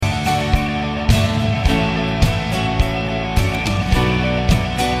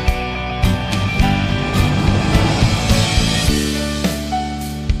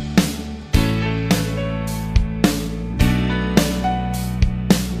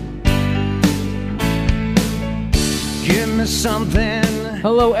me something.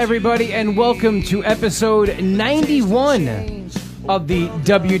 Hello, everybody, and welcome to episode 91 of the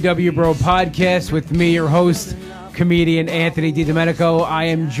WW Bro podcast with me, your host, comedian Anthony DiDomenico. I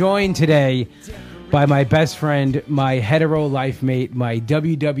am joined today by my best friend, my hetero life mate, my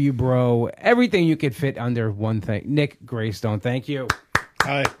WW Bro, everything you could fit under one thing, Nick Greystone. Thank you.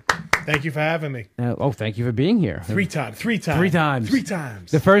 Hi. Thank you for having me. Thank you for being here. Three times.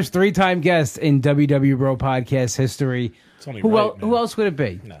 The first three-time guest in WW Bro podcast history. It's only who right, else would it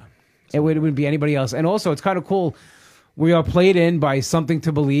be? No. It wouldn't be anybody else. And also, it's kind of cool. We are played in by Something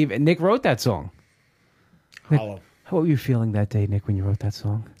to Believe, and Nick wrote that song. Hollow. How were you feeling that day, Nick, when you wrote that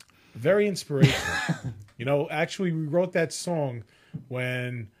song? Very inspirational. Actually, we wrote that song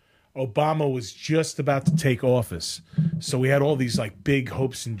when Obama was just about to take office. So we had all these like big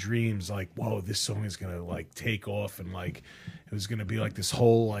hopes and dreams, like, whoa, this song is going to like take off, and like it was going to be like this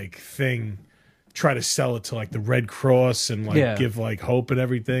whole like thing, try to sell it to like the Red Cross and like give like hope and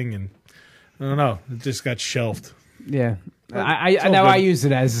everything. And I don't know, it just got shelved. Yeah. I use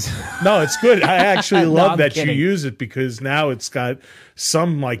it as no, it's good. I actually love that kidding. you use it because now it's got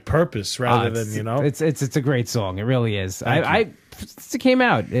some like purpose rather than it's a great song. It really is. It came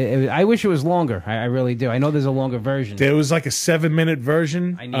out. I wish it was longer. I really do. I know there's a longer version. There was like a 7-minute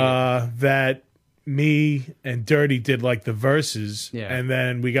version that me and Dirty did like the verses, and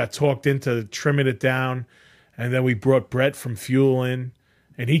then we got talked into trimming it down, and then we brought Brett from Fuel in.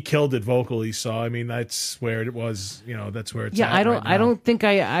 And he killed it vocally, so I mean that's where it was. That's where it's. Yeah, at I don't think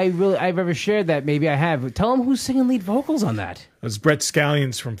I've ever shared that. Maybe I have. Tell him who's singing lead vocals on that. It was Brett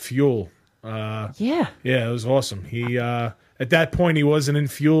Scallions from Fuel. Yeah, it was awesome. He at that point he wasn't in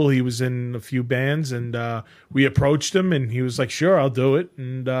Fuel. He was in a few bands, and we approached him, and he was like, "Sure, I'll do it."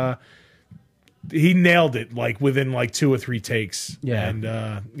 And he nailed it like within like 2 or 3 takes. Yeah, and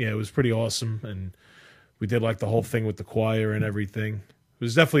it was pretty awesome. And we did like the whole thing with the choir and everything. It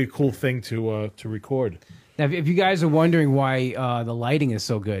was definitely a cool thing to record. Now, if you guys are wondering why the lighting is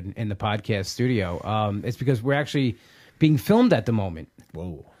so good in the podcast studio, it's because we're actually being filmed at the moment.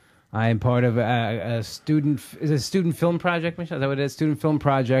 Whoa! I am part of a student film project. Michelle, is that what it is? Student film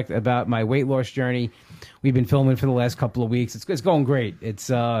project about my weight loss journey. We've been filming for the last couple of weeks. It's going great. It's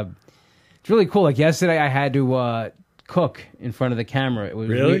really cool. Like yesterday, I had to cook in front of the camera. It was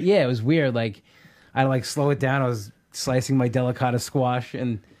really? Weird. Yeah, it was weird. Like I had to like slow it down. I was slicing my delicata squash,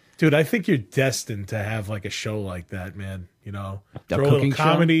 and dude, I think you're destined to have like a show like that, man. Throw a little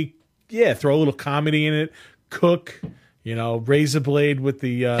comedy. Show? Yeah, throw a little comedy in it. Cook, razor blade with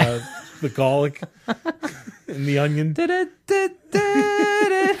the garlic and the onion.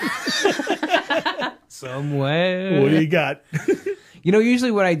 Somewhere. What do you got?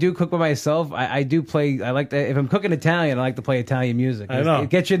 Usually when I do cook by myself, I do play. I like to, if I'm cooking Italian, I like to play Italian music. I know. It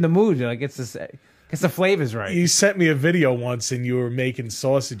gets you in the mood. Like it's the flavors right. You sent me a video once, and you were making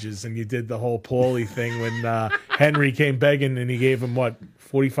sausages, and you did the whole Paulie thing when Henry came begging, and he gave him what,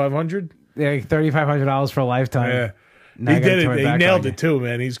 $4,500? Yeah, $3,500 for a lifetime. Yeah, now he did it. He nailed it too,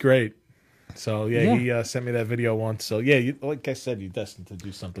 man. He's great. So yeah. He sent me that video once. So yeah, like I said, you're destined to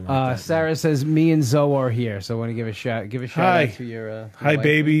do something like that. Sarah says me and Zoe are here, so I want to give a shout out to your hi wife,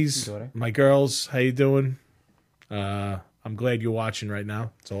 babies, your my girls. How you doing? I'm glad you're watching right now.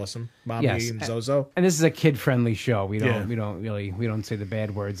 It's awesome, Mommy and Zozo. And this is a kid-friendly show. We don't say the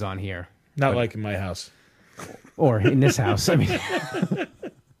bad words on here. Not like in my house or in this house. I mean,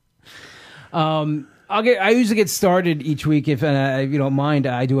 I usually get started each week if you don't mind.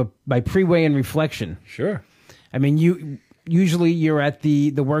 I do my pre-weigh and reflection. Sure. I mean, you're at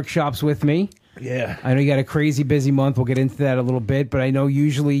the workshops with me. Yeah. I know you got a crazy busy month. We'll get into that a little bit, but I know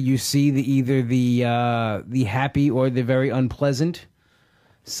usually you see either the happy or the very unpleasant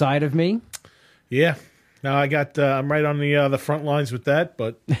side of me. Yeah. Now I'm right on the front lines with that,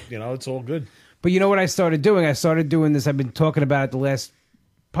 but it's all good. But you know what I started doing? I started doing this. I've been talking about it the last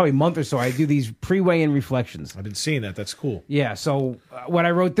probably month or so. I do these pre-weigh-in reflections. I've been seeing that. That's cool. Yeah. So what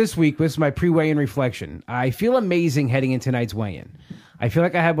I wrote this week was my pre-weigh-in reflection. I feel amazing heading into tonight's weigh-in. I feel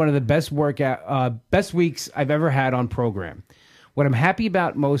like I had one of the best weeks I've ever had on program. What I'm happy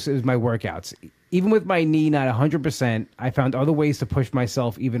about most is my workouts. Even with my knee not 100%, I found other ways to push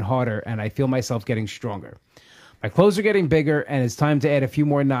myself even harder, and I feel myself getting stronger. My clothes are getting bigger, and it's time to add a few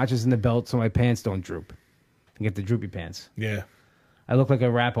more notches in the belt so my pants don't droop. I get the droopy pants. Yeah. I look like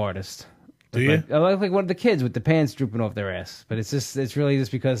a rap artist. Do you? I look like one of the kids with the pants drooping off their ass. But it's really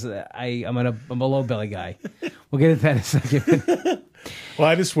just because I'm a low belly guy. We'll get into that in a second. Well,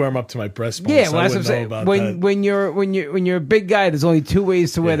 I just wear them up to my breastbone. Yeah, so well, that's what I'm saying. When you're a big guy, there's only two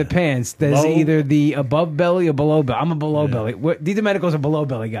ways to wear the pants. There's either the above belly or below belly. I'm a below belly. DiDomenico's a below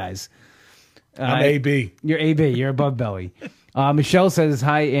belly guys. I'm AB. You're AB. You're above belly. Michelle says,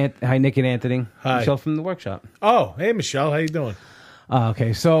 hi, Nick and Anthony. Hi. Michelle from the workshop. Oh, hey, Michelle. How you doing?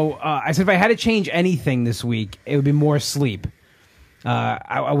 Okay, so I said if I had to change anything this week, it would be more sleep.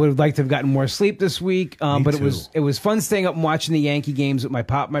 I would have liked to have gotten more sleep this week, but too. it was fun staying up and watching the Yankee games with my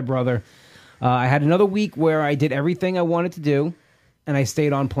pop, my brother. I had another week where I did everything I wanted to do, and I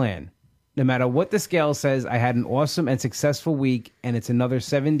stayed on plan. No matter what the scale says, I had an awesome and successful week, and it's another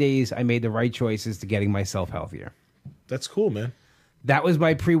 7 days I made the right choices to getting myself healthier. That's cool, man. That was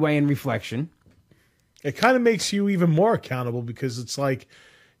my pre-weigh-in reflection. It kind of makes you even more accountable because it's like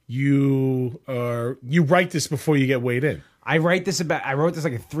you write this before you get weighed in. I wrote this like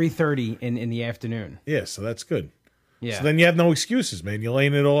at 3:30 in the afternoon. Yeah, so that's good. Yeah. So then you have no excuses, man. You're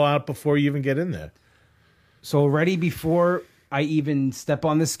laying it all out before you even get in there. So already before I even step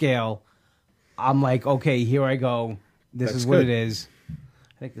on the scale, I'm like, okay, here I go. This is what it is. I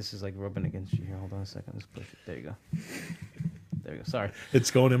think this is like rubbing against you here. Hold on a second. Let's push it. There you go. There you go. Sorry. It's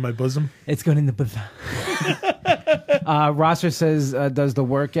going in my bosom. It's going in the bosom. Rosser says, does the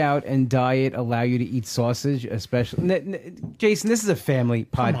workout and diet allow you to eat sausage? Especially, Jason, this is a family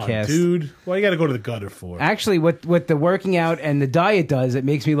podcast. Come on, dude. Well, you got to go to the gutter for. Actually, what the working out and the diet does, it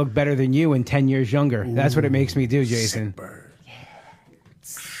makes me look better than you and 10 years younger. Ooh, that's what it makes me do, Jason.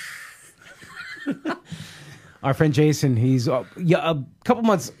 Our friend Jason, he's a couple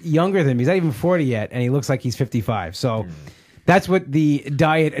months younger than me. He's not even 40 yet, and he looks like he's 55. So that's what the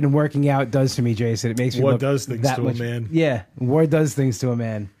diet and working out does to me, Jason. It makes me War look does things that to much, a man. Yeah, war does things to a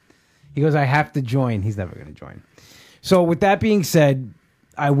man. He goes, I have to join. He's never going to join. So with that being said,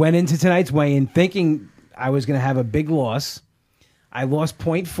 I went into tonight's weigh-in thinking I was going to have a big loss. I lost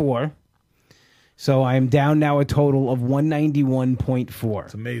 0.4. So I am down now a total of 191.4.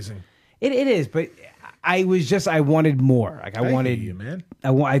 It's amazing. It is, but I wanted more. Like I wanted, hear you, man.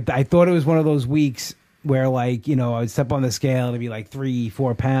 I thought it was one of those weeks where, like, you know, I would step on the scale and it'd be like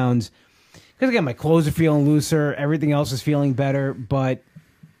 3-4 pounds. Because again, my clothes are feeling looser, everything else is feeling better. But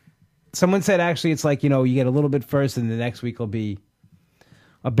someone said actually, it's like, you know, you get a little bit first, and the next week will be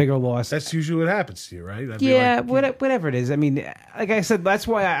a bigger loss. That's usually what happens to you, right? Yeah, whatever it is. I mean, like I said, that's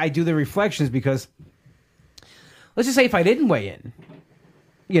why I do the reflections, because let's just say if I didn't weigh in,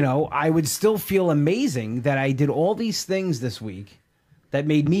 you know, I would still feel amazing that I did all these things this week that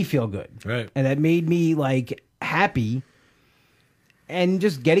made me feel good. Right. And that made me, like, happy and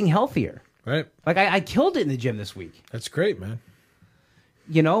just getting healthier. Right. Like, I killed it in the gym this week. That's great, man.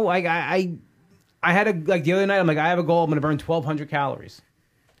 You know, like, I had like, the other night, I'm like, I have a goal. I'm going to burn 1,200 calories.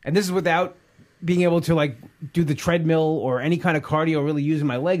 And this is without being able to, like, do the treadmill or any kind of cardio, really using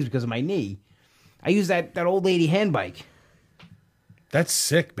my legs because of my knee. I use that old lady hand bike. That's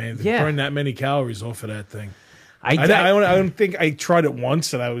sick, man. To Yeah. burn that many calories off of that thing. I don't think I tried it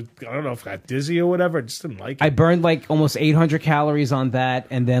once, and I don't know if I got dizzy or whatever. I just didn't like it. I burned like almost 800 calories on that,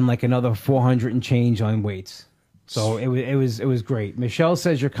 and then like another 400 and change on weights. So it was great. Michelle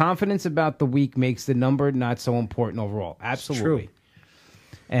says your confidence about the week makes the number not so important overall. Absolutely. True.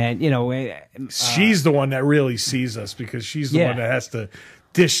 And you know, she's the one that really sees us, because she's the Yeah. one that has to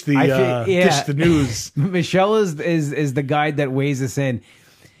dish the news. Michelle is the guide that weighs us in.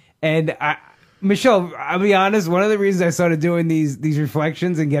 And Michelle, I'll be honest, one of the reasons I started doing these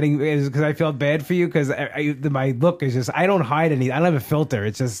reflections and getting is because I felt bad for you, because my look is just, I don't hide anything. I don't have a filter.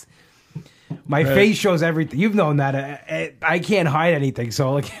 It's just my face shows everything. You've known that. I can't hide anything.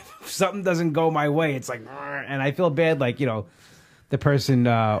 So like, if something doesn't go my way, it's like, and I feel bad, like, you know, the person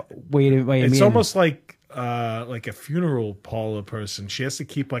weighing me. It's almost like a funeral parlor person. She has to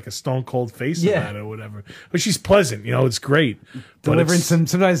keep like a stone cold face about it or whatever. But she's pleasant, you know. It's great. Delivering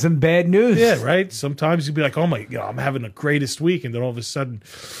sometimes some bad news. Yeah, right. Sometimes you'd be like, "Oh my, you know, I'm having the greatest week," and then all of a sudden,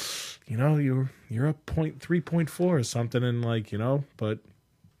 you know, you're up 3.4 or something, and like, you know, but.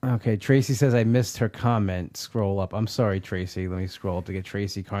 Okay, Tracy says I missed her comment. Scroll up. I'm sorry, Tracy. Let me scroll up to get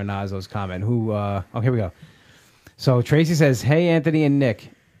Tracy Carnazzo's comment. Here we go. So Tracy says, "Hey, Anthony and Nick.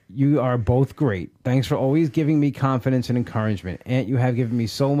 You are both great. Thanks for always giving me confidence and encouragement. And you have given me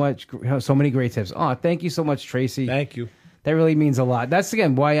so many great tips." Oh, thank you so much, Tracy. Thank you. That really means a lot. That's,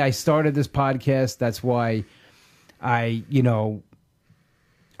 again, why I started this podcast. That's why I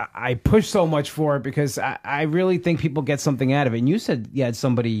push so much for it, because I really think people get something out of it. And you said you had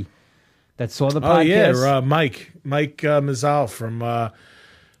somebody that saw the podcast. Oh, yeah, Mike Mazal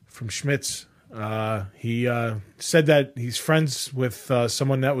from Schmitz. He said that he's friends with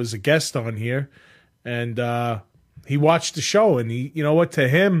someone that was a guest on here, and he watched the show, and he, you know what, to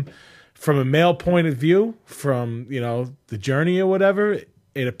him, from a male point of view, from, you know, the journey or whatever,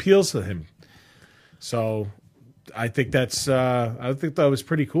 it appeals to him. So I think that was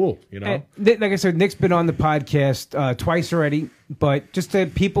pretty cool, you know. Like I said, Nick's been on the podcast twice already, but just to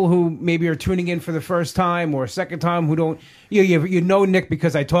people who maybe are tuning in for the first time or second time who don't, you know Nick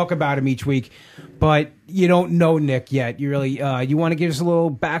because I talk about him each week, but you don't know Nick yet. You really you want to give us a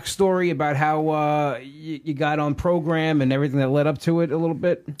little backstory about how you got on program and everything that led up to it a little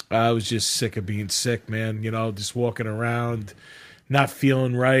bit? I was just sick of being sick, man. You know, just walking around, not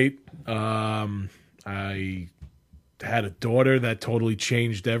feeling right. I had a daughter that totally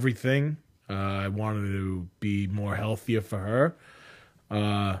changed everything. I wanted to be more healthier for her.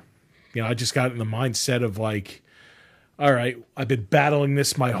 I just got in the mindset of like, all right, I've been battling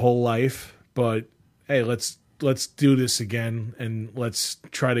this my whole life, but hey, let's do this again and let's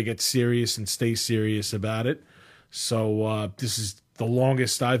try to get serious and stay serious about it. So this is the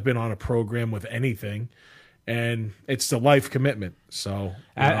longest I've been on a program with anything. And it's the life commitment. So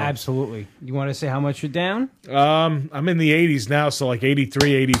absolutely. You want to say how much you're down? I'm in the 80s now, so like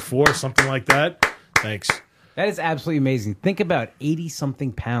 83, 84, something like that. Thanks. That is absolutely amazing. Think about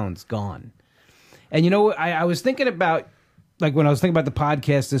 80-something pounds gone. And you know, I was thinking about, like when I was thinking about the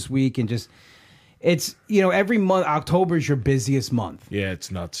podcast this week and just, it's, every month, October is your busiest month. Yeah, it's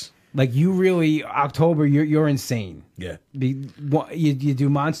nuts. Like you really, October, you're insane. Yeah. You do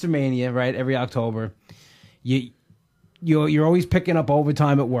Monster Mania, right, every October. You're always picking up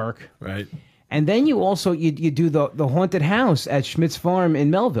overtime at work, right? And then you also you do the haunted house at Schmidt's Farm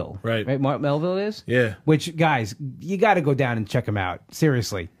in Melville, right? Melville is, yeah. Which guys, you got to go down and check him out.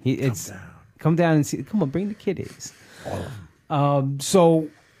 Seriously, come down and see. Come on, bring the kiddies. So,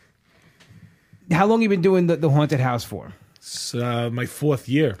 how long you been doing the haunted house for? It's my 4th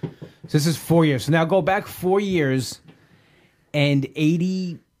year. So this is 4 years. So now go back 4 years, and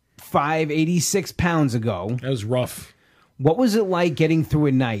 86 pounds ago. That was rough. What was it like getting through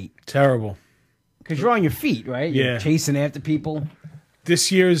a night? Terrible. Because you're on your feet, right? Yeah. You're chasing after people.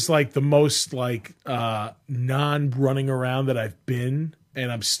 This year is like the most like non-running around that I've been,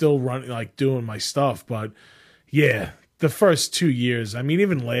 and I'm still running, like doing my stuff. But yeah, the first 2 years, I mean,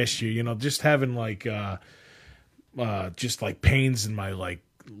 even last year, just having like just like pains in my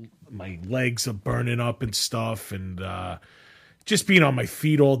legs are burning up and stuff, and just being on my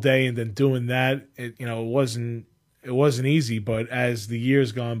feet all day and then doing that, it wasn't easy. But as the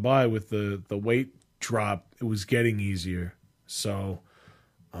years gone by with the weight drop, it was getting easier. So,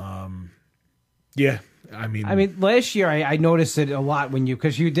 yeah, I mean, last year I noticed it a lot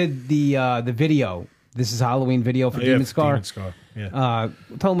because you did the video. This is Halloween video for DemonScar. DemonScar, yeah.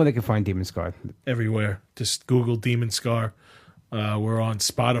 Tell them where they can find DemonScar. Everywhere. Just Google DemonScar. We're on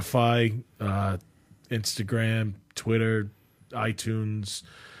Spotify, Instagram, Twitter, iTunes,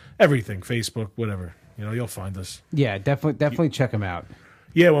 everything, Facebook, whatever. You'll find us. Yeah, definitely check them out.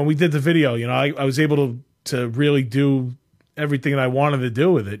 Yeah, when we did the video, I was able to really do everything that I wanted to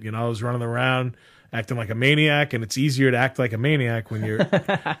do with it. I was running around acting like a maniac, and it's easier to act like a maniac when you're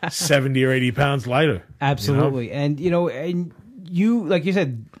 70 or 80 pounds lighter. Absolutely. And and you, like you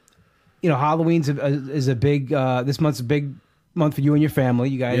said, Halloween's is a big this month's a big month for you and your family.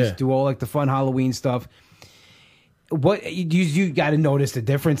 You guys do all like the fun Halloween stuff. What you got to notice the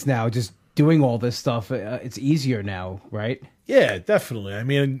difference now, just doing all this stuff. It's easier now, right? Yeah, definitely. I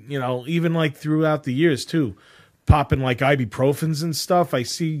mean, even like throughout the years too, popping like ibuprofens and stuff, I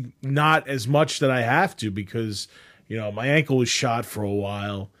see not as much that I have to because, my ankle was shot for a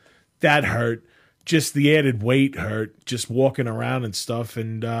while. That hurt. Just the added weight hurt, just walking around and stuff.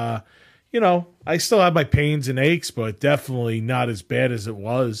 And, I still have my pains and aches, but definitely not as bad as it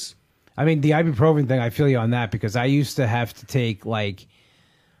was. I mean, the ibuprofen thing, I feel you on that because I used to have to take like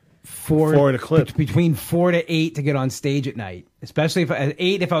four at a clip, between 4 to 8 to get on stage at night. Especially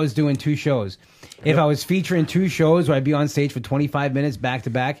if I was doing 2 shows. If I was featuring 2 shows where I'd be on stage for 25 minutes back to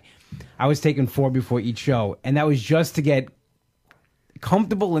back, I was taking 4 before each show, and that was just to get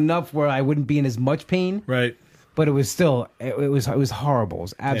comfortable enough where I wouldn't be in as much pain. Right. But it was still it was horrible. It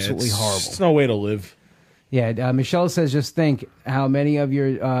was absolutely horrible. It's no way to live. Yeah, Michelle says, just think how many of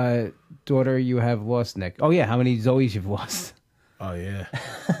your daughter you have lost, Nick. Oh, yeah, how many Zoes you've lost. Oh, yeah.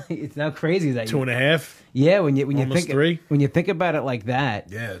 It's not crazy that 2.5? Yeah, when you Almost think 3? When you think about it like that.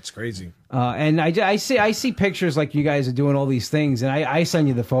 Yeah, it's crazy. And I see pictures like you guys are doing all these things, and I send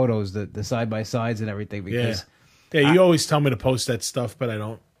you the photos, the side-by-sides and everything. Because yeah, you always tell me to post that stuff, but I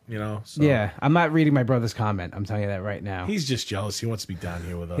don't. So. Yeah, I'm not reading my brother's comment. I'm telling you that right now. He's just jealous. He wants to be down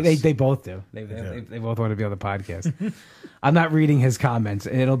here with us. They both do. They both want to be on the podcast. I'm not reading his comments.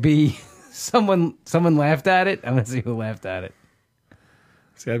 It'll be someone laughed at it. I'm gonna see who laughed at it.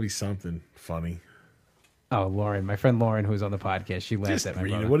 It's gotta be something funny. Oh, Lauren, my friend Lauren, who's on the podcast, she laughs at my Read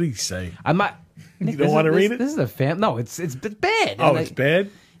brother. it. What did he say? I'm not. You don't want to read it? This is a fam. No, it's bad. Oh, it's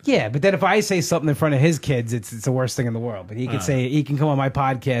bad? Yeah, but then if I say something in front of his kids, it's the worst thing in the world. But he can say he can come on my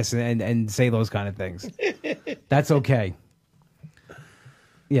podcast and say those kind of things. That's okay.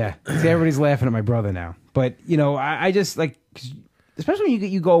 Yeah, see, everybody's laughing at my brother now. But you know, I just like, especially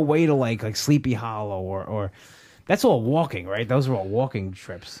when you go away to like Sleepy Hollow or that's all walking, right? Those are all walking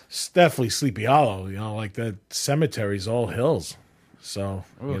trips. It's definitely Sleepy Hollow. You know, like the cemetery's all hills. So,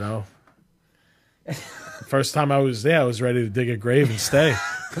 you know. First time I was there, I was ready to dig a grave and stay.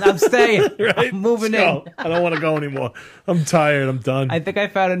 I'm staying. Right? I'm moving in. I don't want to go anymore. I'm tired. I'm done. I think I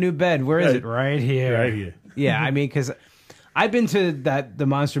found a new bed. Where is it? Right here. Right here. Yeah, I mean, because I've been to the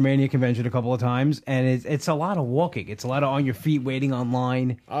Monster Mania convention a couple of times, and it's a lot of walking. It's a lot of on your feet, waiting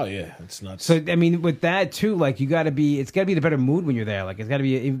online. Oh yeah, it's nuts. So I mean, with that too, like it's got to be in a better mood when you're there. Like it's got to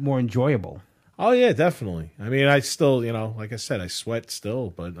be even more enjoyable. Oh yeah, definitely. I mean, I still, you know, like I said, I sweat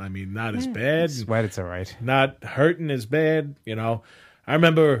still, but I mean, not as bad. Sweat, it's all right. Not hurting as bad, you know. I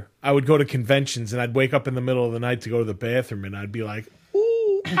remember I would go to conventions and I'd wake up in the middle of the night to go to the bathroom and I'd be like,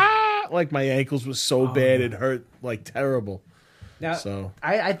 ooh, ah, like my ankles were so bad it hurt like terrible. Now, so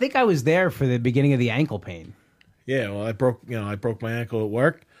I think I was there for the beginning of the ankle pain. yeah, well, I broke my ankle at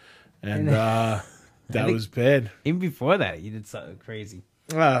work, and that was bad. Even before that, you did something crazy.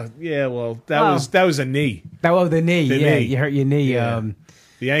 Yeah, well, that was a knee. The knee. Knee. You hurt your knee. Yeah.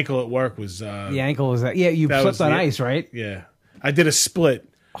 The ankle at work was the ankle was you slipped on ice, right? Yeah, I did a split.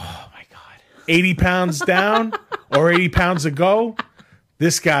 Oh my god, 80 pounds down or 80 pounds to go.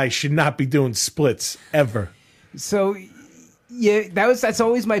 This guy should not be doing splits ever. So yeah, that's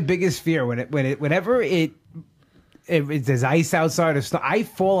always my biggest fear whenever there's ice outside or snow. I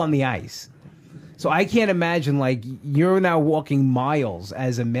fall on the ice. So I can't imagine, like, you're now walking miles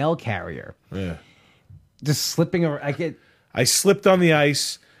as a mail carrier. Yeah. Just slipping around. I slipped on the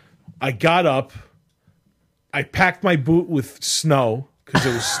ice. I got up. I packed my boot with snow because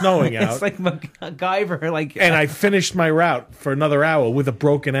it was snowing out. It's like MacGyver. And I finished my route for another hour with a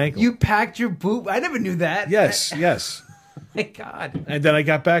broken ankle. You packed your boot? I never knew that. Yes. My God. And then I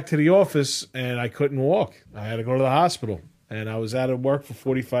got back to the office, and I couldn't walk. I had to go to the hospital. And I was out of work for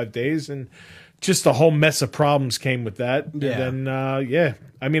 45 days, and just a whole mess of problems came with that. Yeah. And then,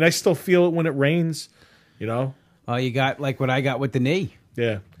 I mean, I still feel it when it rains, you know? You got like what I got with the knee.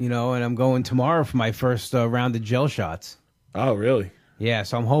 Yeah. You know, and I'm going tomorrow for my first round of gel shots. Oh, really? Yeah,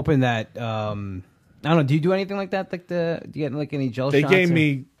 so I'm hoping that, I don't know, do you do anything like that? Like do you get like any gel shots? They gave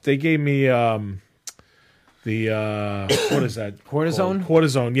me, what is that? Cortisone?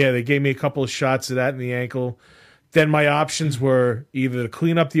 Cortisone, yeah. They gave me a couple of shots of that in the ankle. Then my options were either to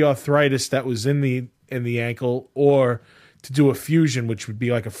clean up the arthritis that was in the ankle or to do a fusion, which would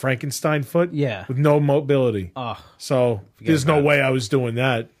be like a Frankenstein foot with no mobility. So there's no way I was doing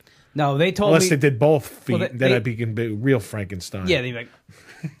that. No, they told Unless me... they did both feet, then I became real Frankenstein. Yeah,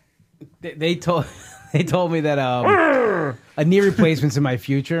 they told me that a knee replacement's in my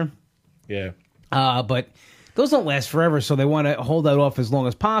future. Yeah. But those don't last forever, so they want to hold that off as long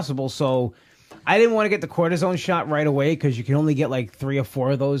as possible. So I didn't want to get the cortisone shot right away because you can only get like 3 or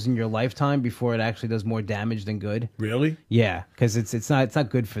 4 of those in your lifetime before it actually does more damage than good. Really? Yeah, because it's not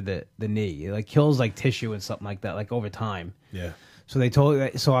good for the knee. It like kills like tissue and something like that, like over time. Yeah. So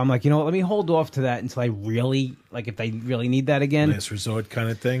I'm like, you know what, let me hold off to that until I really, like if they really need that again. Last resort kind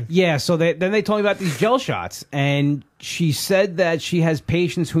of thing? Yeah, so then they told me about these gel shots, and she said that she has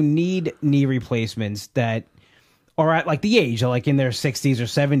patients who need knee replacements that are at like the age, like in their 60s or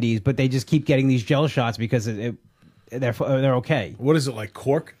 70s, but they just keep getting these gel shots because they're okay. What is it, like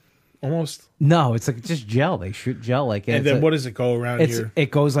cork almost? No, it's like just gel. They shoot gel like. And then what does it go around here?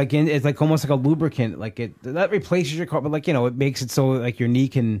 It goes like in. It's like almost like a lubricant. Like that replaces your car, but like it makes it so like your knee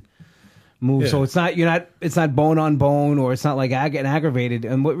can move. Yeah. So it's not bone on bone, or it's not like getting aggravated.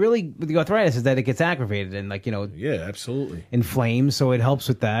 And what really with the arthritis is that it gets aggravated and like yeah, absolutely inflamed. So it helps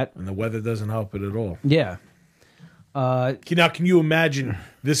with that. And the weather doesn't help it at all. Yeah. Now, can you imagine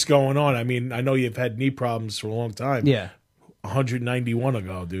this going on? I mean, I know you've had knee problems for a long time. Yeah. 191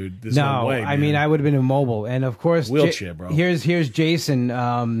 ago, dude. There's no way, I mean, I would have been immobile. And of course, wheelchair, bro. Here's Jason,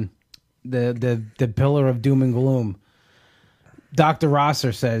 the pillar of doom and gloom. Dr.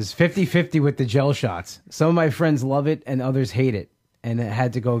 Rosser says 50-50 with the gel shots. Some of my friends love it and others hate it, and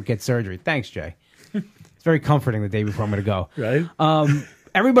had to go get surgery. Thanks, Jay. It's very comforting the day before I'm going to go. Right.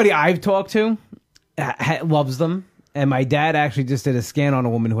 Everybody I've talked to loves them. And my dad actually just did a scan on a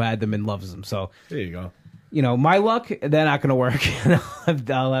woman who had them and loves them. So there you go. my luck, they're not going to work.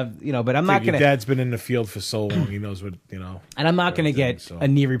 I'll have, but I'm not going Your to. dad's been in the field for so long; he knows what And I'm not going to get so. a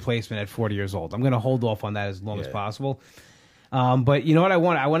knee replacement at 40 years old. I'm going to hold off on that as long as possible. But you know what I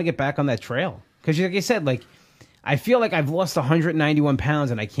want? I want to get back on that trail because, like I said, like I feel like I've lost 191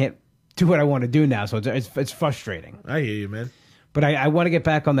 pounds and I can't do what I want to do now. So it's frustrating. I hear you, man. But I want to get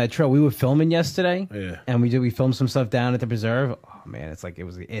back on that trail. We were filming yesterday, and we filmed some stuff down at the preserve. Oh man, it's like it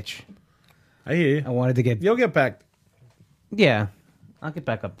was the itch. I hear you. I wanted to get. You'll get back. Yeah, I'll get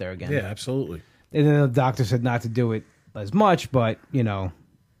back up there again. Yeah, absolutely. And then the doctor said not to do it as much, but like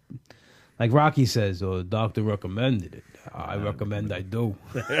Rocky says, the doctor recommended it. I recommend I do.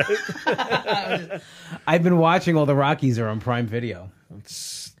 I've been watching all the Rockies are on Prime Video.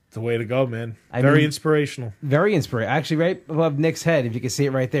 It's the way to go, man. Very inspirational. Very inspirational. Actually, right above Nick's head, if you can see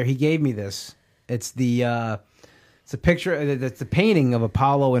it right there, he gave me this. It's the it's a picture. It's the painting of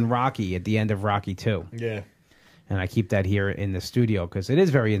Apollo and Rocky at the end of Rocky 2. Yeah. And I keep that here in the studio because it is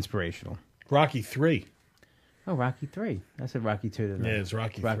very inspirational. Rocky 3. Oh, Rocky 3. I said Rocky 2. Didn't I? Yeah, it's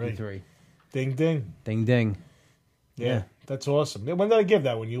Rocky 3. Rocky 3. Ding, ding. Ding, ding. Yeah, that's awesome. When did I give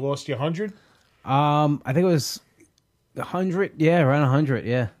that? When you lost your 100? I think it was 100. Yeah, around 100.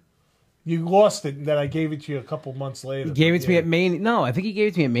 Yeah. You lost it, and then I gave it to you a couple months later. He gave it to me at Mania. No, I think he gave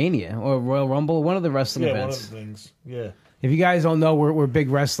it to me at Mania or Royal Rumble, one of the wrestling events. One of the things. Yeah. If you guys don't know, we're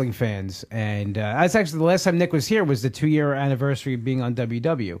big wrestling fans, and that's actually the last time Nick was here was the 2-year anniversary of being on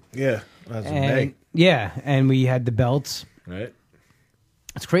WW. Yeah, that's May. Yeah, and we had the belts. Right.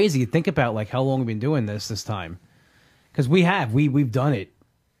 It's crazy. You think about like how long we've been doing this time, because we've done it.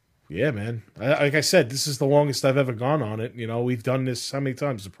 Yeah, man. Like I said, this is the longest I've ever gone on it. We've done this how many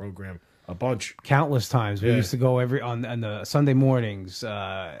times? The program. A bunch. Countless times. We used to go on the Sunday mornings,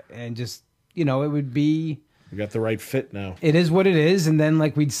 and just it would be. We got the right fit now. It is what it is, and then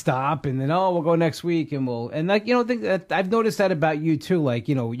like we'd stop, and then we'll go next week, and think that I've noticed that about you too. Like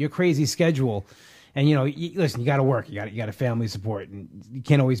your crazy schedule, and listen, you got to work, you got a family support, and you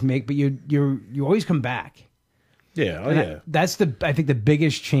can't always make, but you always come back. Yeah, That's I think the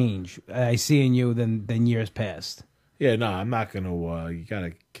biggest change I see in you than years past. Yeah, no, I'm not gonna. You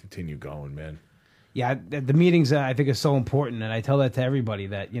gotta continue going, man. Yeah, the meetings I think are so important, and I tell that to everybody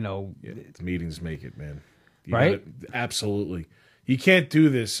that the meetings make it, man. Right? Absolutely. You can't do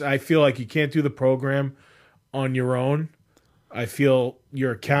this. I feel like you can't do the program on your own. I feel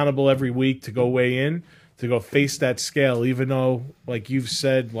you're accountable every week to go weigh in, to go face that scale, even though, like you've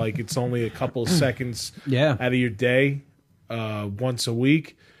said, like it's only a couple of seconds out of your day, once a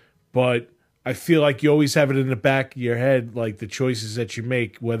week. But I feel like you always have it in the back of your head, like the choices that you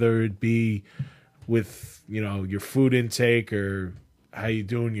make, whether it be with, your food intake or how you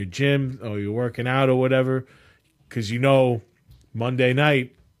doing your gym or you're working out or whatever, because Monday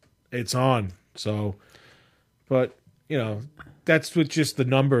night it's on. So, but that's with just the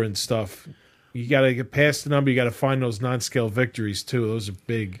number and stuff. You got to get past the number. You got to find those non-scale victories too. Those are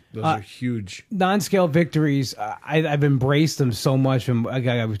big. Those are huge. Non-scale victories. I've embraced them so much, and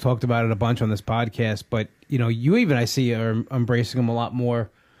we've talked about it a bunch on this podcast. But you even I see are embracing them a lot more.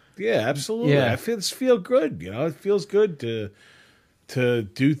 Yeah, absolutely. Yeah, it feels good. It feels good to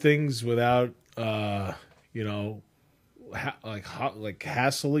do things without, like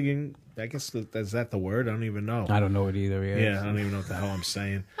hassling. I guess is that the word? I don't even know. I don't know it either. Yeah, I don't even know what the hell I'm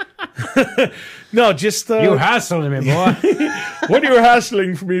saying. No, just you hassling me, boy. What are you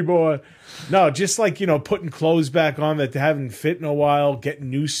hassling for me, boy? No, just like putting clothes back on that haven't fit in a while, getting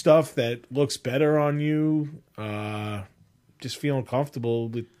new stuff that looks better on you. Just feeling comfortable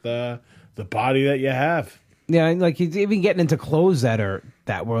with the body that you have. Yeah, like even getting into clothes that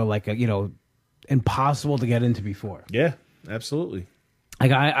were like impossible to get into before. Yeah, absolutely.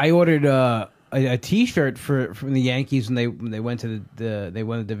 Like I ordered a T-shirt from the Yankees when they went to they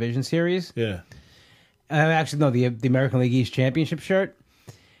won the division series. Yeah. Actually, no, the American League East championship shirt,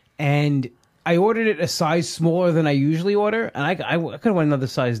 and I ordered it a size smaller than I usually order, and I could have went another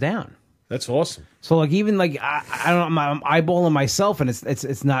size down. That's awesome. So like even like I don't know, I'm eyeballing myself, and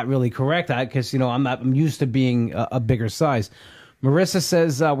it's not really correct because I'm used to being a bigger size. Marissa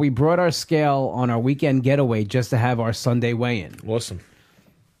says we brought our scale on our weekend getaway just to have our Sunday weigh-in. Awesome.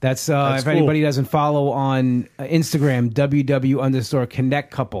 That's if cool. Anybody doesn't follow on Instagram,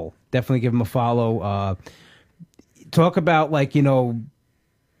 WW_Connect Couple, definitely give them a follow. Talk about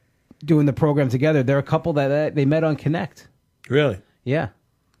doing the program together. They're a couple that they met on Connect. Really? Yeah.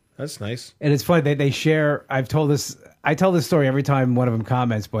 That's nice. And it's funny they share. I tell this story every time one of them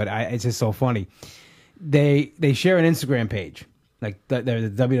comments, but it's just so funny. They share an Instagram page, like they're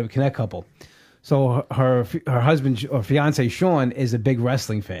the WW Connect Couple. So her husband or fiance Sean is a big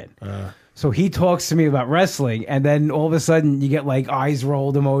wrestling fan. So he talks to me about wrestling, and then all of a sudden you get like eyes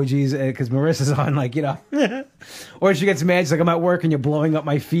rolled emojis because Marissa's on, like, you know, or she gets mad. She's like, I'm at work and you're blowing up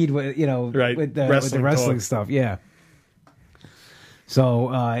my feed with, you know, right. with the wrestling stuff. Yeah.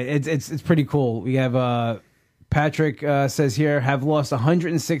 So it's pretty cool. We have Patrick says here, have lost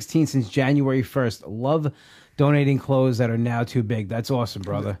 116 since January 1st. Love donating clothes that are now too big. That's awesome,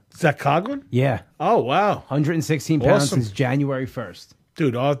 brother. Is that Coughlin? Yeah. Oh, wow. 116 pounds since January 1st.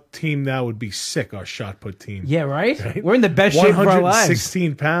 Dude, our team now would be sick, our shot put team. Yeah, right? We're in the best shape of our lives.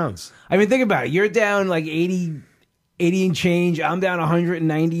 116 pounds. I mean, think about it. You're down like 80 and change. I'm down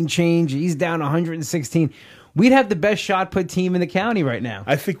 190 and change. He's down 116. We'd have the best shot put team in the county right now.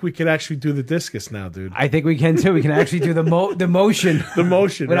 I think we could actually do the discus now, dude. I think we can too. We can actually do the motion. The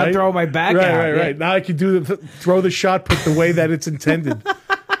motion, without right? throwing my back out. Right. Now I can throw the shot put the way that it's intended.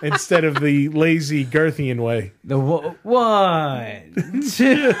 Instead of the lazy Girthian way. The 1,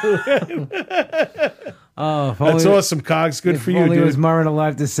 2. Oh, that's awesome, Cogs. Good for you, dude. If only was Murrin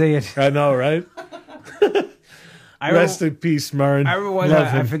alive to see it. I know, right? Rest in peace, Murrin. I remember one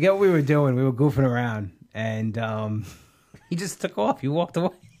time, I forget what we were doing. We were goofing around, and he just took off. He walked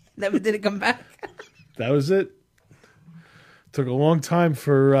away. Never did it come back. That was it. Took a long time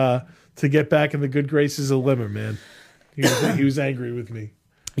for to get back in the good graces of Limmer, man. He was angry with me.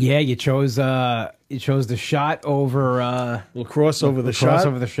 Yeah, you chose the shot over lacrosse over the shot.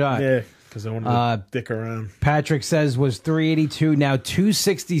 Over the shot. Yeah, because I wanted to dick around. Patrick says was 382, now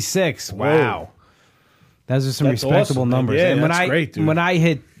 266. Wow, those are some respectable awesome, numbers. Yeah, and that's great, dude. When I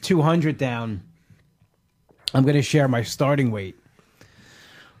hit 200 down, I'm going to share my starting weight,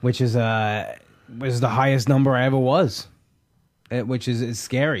 which was the highest number I ever was, which is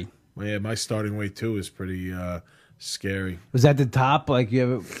scary. Well, yeah, my starting weight too is pretty. Scary. Was that the top? Like you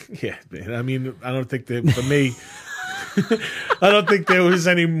have Yeah, man. I mean, I don't think that for me. I don't think there was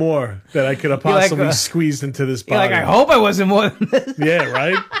any more that I could have possibly squeezed into this body. Like, I hope I wasn't more than this. Yeah,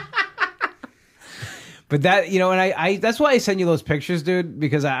 right. But that, you know, and I that's why I send you those pictures, dude,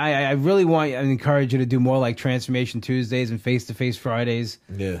 because I really want and encourage you to do more like Transformation Tuesdays and Face to Face Fridays.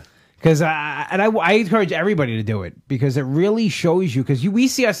 Yeah. Because I encourage everybody to do it because it really shows you. Because we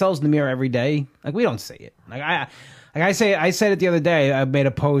see ourselves in the mirror every day. Like, we don't see it. I said it the other day. I made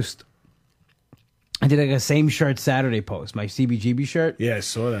a post. I did like a same shirt Saturday post, my CBGB shirt. Yeah, I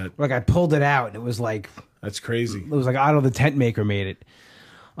saw that. Like, I pulled it out and it was like, that's crazy. It was like Otto the tent maker made it.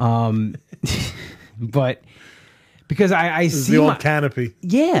 But because I see the old canopy.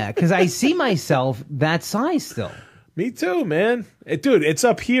 Yeah, because I see myself that size still. Me too, man. Dude, it's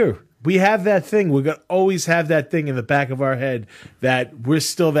up here. We have that thing. We're going to always have that thing in the back of our head that we're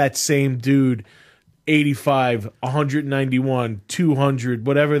still that same dude, 85, 191, 200,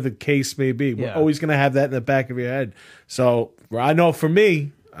 whatever the case may be. We're always going to have that in the back of your head. So I know for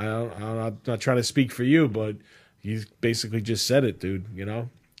me, I'm not trying to speak for you, but you basically just said it, dude. You know,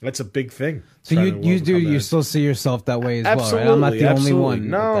 that's a big thing. So you still see yourself that way as absolutely, well, right? I'm not the only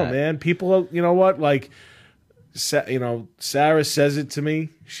one. No, man. People, you know what? Like, you know, Sarah says it to me.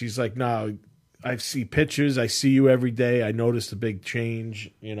 She's like, no, I see pictures. I see you every day. I noticed a big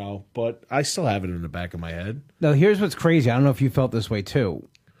change, you know, but I still have it in the back of my head. Now, here's what's crazy. I don't know if you felt this way too.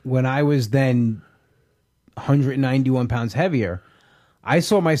 When I was then 191 pounds heavier, I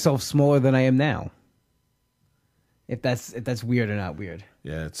saw myself smaller than I am now. If that's weird or not weird.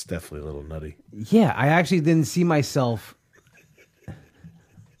 Yeah, it's definitely a little nutty. Yeah, I actually didn't see myself.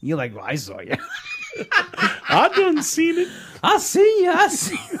 You're like, well, I saw you. I done seen it. I see you.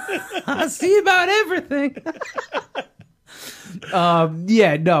 I see about everything.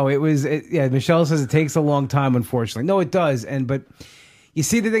 Yeah, no, it was. Yeah, Michelle says it takes a long time. Unfortunately, no, it does. But you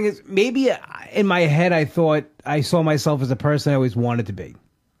see, the thing is, maybe in my head, I thought I saw myself as a person I always wanted to be.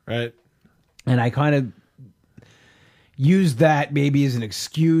 Right. And I kind of used that maybe as an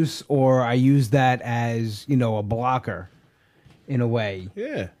excuse, or I used that as, you know, a blocker in a way.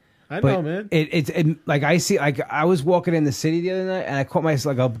 Yeah. I know, man. It's like I see, like I was walking in the city the other night and I caught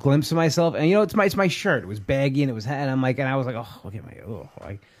myself like a glimpse of myself, and you know, it's my shirt. It was baggy and it was, and I'm like, and I was like, oh, look at my,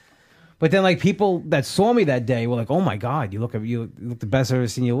 like. But then like people that saw me that day were like, oh my god, you look the best I've ever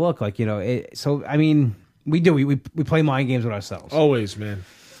seen you look. Like, you know, so I mean, we play mind games with ourselves. Always, man.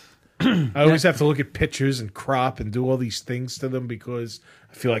 I always have to look at pictures and crop and do all these things to them because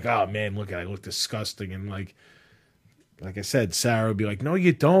I feel like, oh man, look, I look disgusting. And like I said, Sarah would be like, no,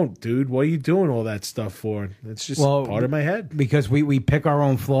 you don't, dude. What are you doing all that stuff for? It's just part of my head. Because we pick our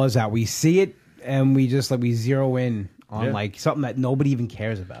own flaws out. We see it and we just we zero in on like something that nobody even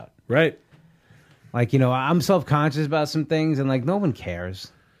cares about. Right. Like, you know, I'm self-conscious about some things and like no one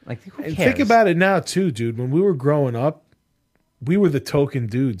cares. Like, who cares? And think about it now too, dude. When we were growing up, we were the token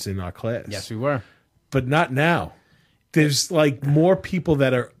dudes in our class. Yes, we were. But not now. There's like more people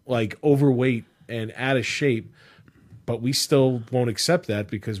that are like overweight and out of shape, but we still won't accept that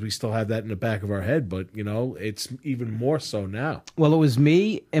because we still have that in the back of our head. But, you know, it's even more so now. Well, it was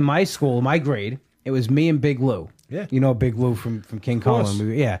me in my school, my grade. It was me and Big Lou. Yeah. You know Big Lou from King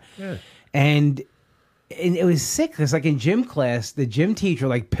Colin. Yeah. And it was sick because, like, in gym class, the gym teacher,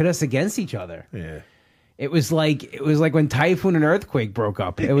 like, pit us against each other. Yeah. It was like when Typhoon and Earthquake broke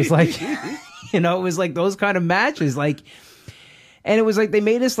up. It was like, you know, it was like those kind of matches. Like, and it was like they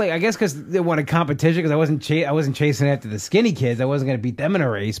made us, like, I guess because they wanted competition, because I wasn't chasing after the skinny kids. I wasn't going to beat them in a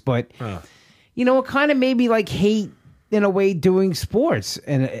race. But, you know, it kind of made me, like, hate, in a way, doing sports.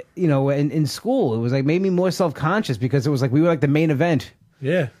 And, you know, in school, it was like made me more self-conscious because it was like we were like the main event.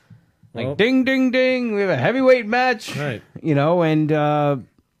 Yeah. Like, well, ding, ding, ding. We have a heavyweight match. Right. You know, and...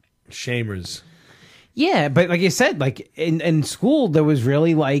 Shamers. Yeah, but like you said, like in school, there was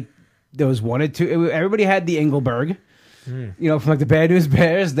really like, there was one or two. Everybody had the Engelberg. You know, from like the Bad News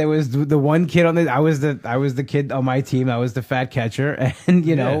Bears. There was the one kid on I was the kid on my team. I was the fat catcher. And,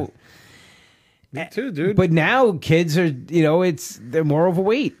 you know... Me too, dude. But now kids are, you know, they're more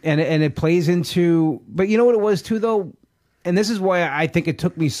overweight. And it plays into... But you know what it was too, though? And this is why I think it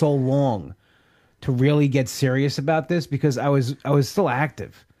took me so long to really get serious about this, because I was still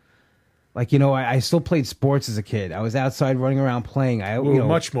active. Like, you know, I still played sports as a kid. I was outside running around playing. We were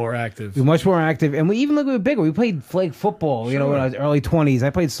much more active. We were much more active. And we even look, we were bigger. We played flag football, you know, when I was early 20s.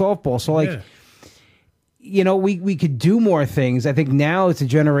 I played softball. So, like, you know, we could do more things. I think now it's a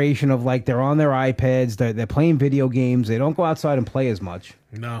generation of, like, they're on their iPads. They're playing video games. They don't go outside and play as much.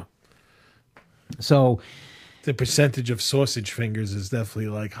 No. So... The percentage of sausage fingers is definitely,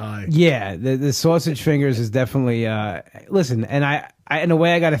 like, high. Yeah, the sausage fingers is definitely... listen, and I in a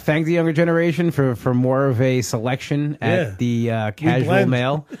way, I got to thank the younger generation for more of a selection at the casual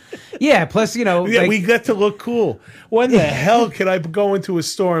male. Yeah, plus, you know... Yeah, like, we get to look cool. When the hell can I go into a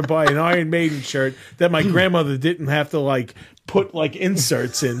store and buy an Iron Maiden shirt that my grandmother didn't have to, like, put, like,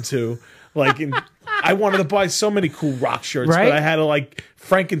 inserts into? Like, I wanted to buy so many cool rock shirts, but I had to, like...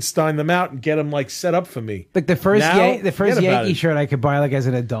 Frankenstein them out and get them like set up for me. Like the first Yankee shirt I could buy like as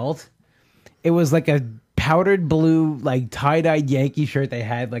an adult, it was like a powdered blue like tie-dyed Yankee shirt they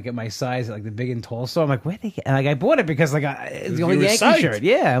had like at my size, like the big and tall. So I'm like, where they get? And like I bought it because like it's the only Yankee psyched. shirt.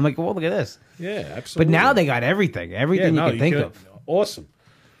 Yeah, I'm like, well, look at this. Yeah, absolutely. But now they got everything you can think of. Awesome,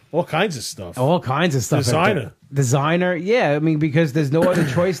 all kinds of stuff. Designer. Yeah, I mean because there's no other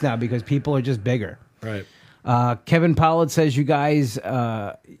choice now because people are just bigger. Right. Kevin Pollard says you guys,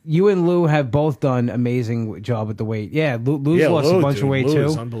 you and Lou have both done amazing job with the weight. Yeah, Lou's lost a bunch of weight Lou too.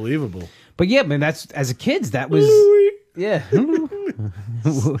 Is unbelievable. But yeah, man, that's as a kids that was yeah.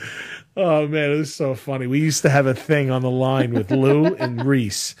 Oh man, it was so funny. We used to have a thing on the line with Lou and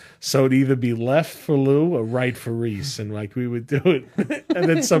Reese, so it'd either be left for Lou or right for Reese, and like we would do it, and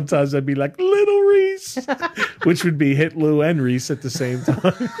then sometimes I'd be like little Reese, which would be hit Lou and Reese at the same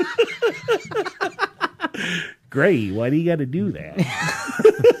time. Gray, why do you got to do that?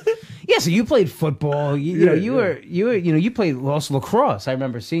 Yeah, so you played football. You played also lacrosse. I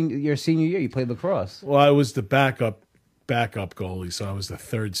remember seeing your senior year. You played lacrosse. Well, I was the backup goalie, so I was the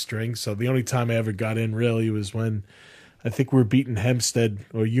third string. So the only time I ever got in really was when I think we were beating Hempstead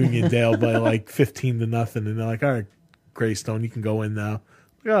or Uniondale by like 15-0, and they're like, "All right, Greystone, you can go in now."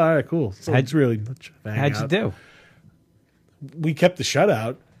 Yeah, all right, cool. So it's really much. How'd you do? We kept the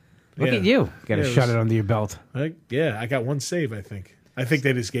shutout. Look at you. Got a shutout under your belt. I got one save, I think. I think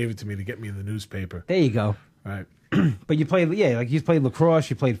they just gave it to me to get me in the newspaper. There you go. All right. But you played, like you played lacrosse,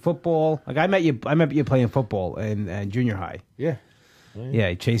 you played football. Like I met you playing football in junior high. Yeah.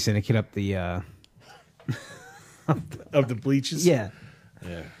 Yeah, chasing a kid up the... of the bleachers? Yeah.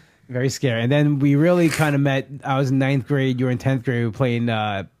 Very scary. And then we really kind of met, I was in 9th grade, you were in 10th grade, we were playing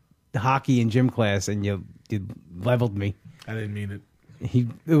hockey in gym class, and you leveled me. I didn't mean it.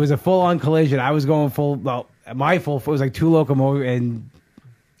 It was a full-on collision. I was going full. Well, my full. It was like two locomotive, and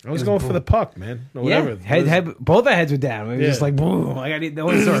I was going for the puck, man. Or whatever. Head. Both our heads were down. It was just like boom. No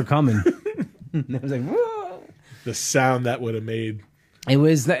one saw it coming. It was like whoa. The sound that would have made. It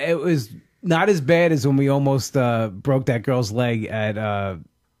was not as bad as when we almost broke that girl's leg at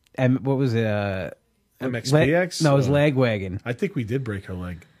what was it? MXPX? No, it was Lagwagon. I think we did break her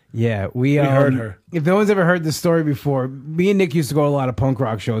leg. Yeah, we heard her. If no one's ever heard this story before, me and Nick used to go to a lot of punk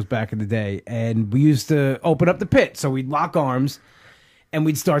rock shows back in the day, and we used to open up the pit. So we'd lock arms, and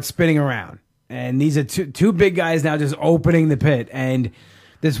we'd start spinning around. And these are two big guys now just opening the pit. And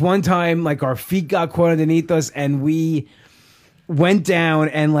this one time, like our feet got caught underneath us, and we went down,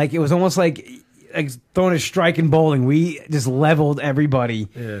 and like it was almost like like throwing a strike in bowling. We just leveled everybody.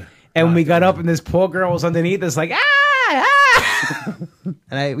 Yeah. And when we got up and this poor girl was underneath us like, ah!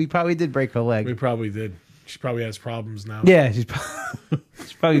 And we probably did break her leg. We probably did. She probably has problems now. Yeah, she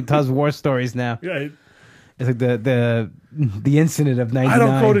probably tells war stories now. Yeah. It's like the incident of 99. I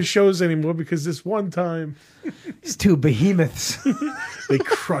don't go to shows anymore because this one time These two behemoths. they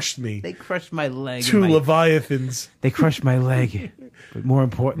crushed me. They crushed my leg. Two leviathans. They crushed my leg. But more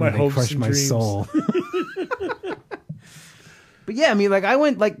importantly, they crushed my soul. But yeah, I mean, like I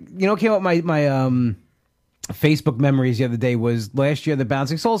went, like, you know, came up my Facebook memories the other day was last year the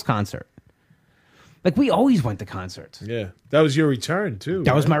Bouncing Souls concert. Like we always went to concerts. Yeah, that was your return too.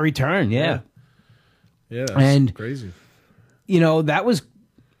 That was my return. Yeah, yeah, and crazy. You know, that was.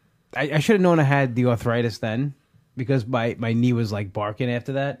 I should have known I had the arthritis then, because my knee was like barking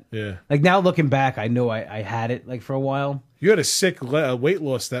after that. Yeah. Like now looking back, I know I had it like for a while. You had a sick weight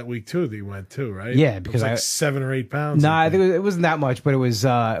loss that week too. That you went to, right? Yeah, because it was like 7 or 8 pounds. Nah, I think it wasn't that much, but it was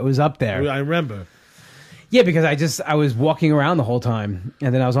up there. I remember. Yeah, because I was walking around the whole time,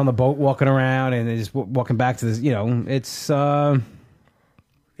 and then I was on the boat walking around, and then just walking back to this. You know, it's. Yeah,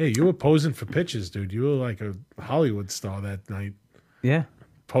 you were posing for pictures, dude. You were like a Hollywood star that night. Yeah.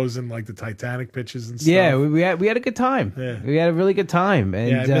 Posing like the Titanic pictures and stuff. Yeah, we had a good time. Yeah, we had a really good time. And,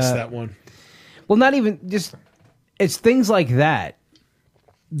 yeah, I missed that one. Well, not even just. It's things like that.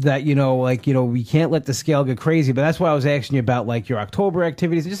 That, you know, like, you know, we can't let the scale get crazy. But that's why I was asking you about like your October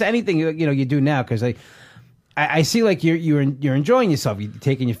activities, just anything you do now, because I see like you're enjoying yourself. You're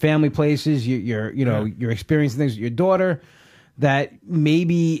taking your family places. You're experiencing things with your daughter that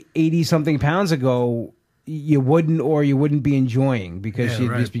maybe 80-something pounds ago you wouldn't be enjoying because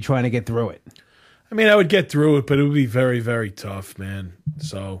you'd just be trying to get through it. I mean, I would get through it, but it would be very, very tough, man.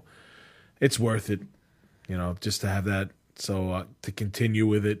 So it's worth it, you know, just to have that. So to continue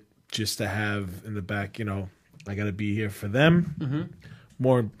with it, just to have in the back, you know, I got to be here for them. Mm-hmm.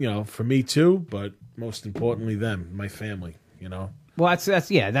 More, you know, for me too, but most importantly, them, my family, you know. Well,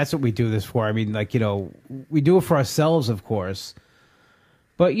 that's what we do this for. I mean, like, you know, we do it for ourselves, of course.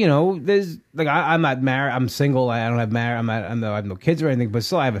 But, you know, there's like I'm not married. I'm single. I don't have married. I have no kids or anything. But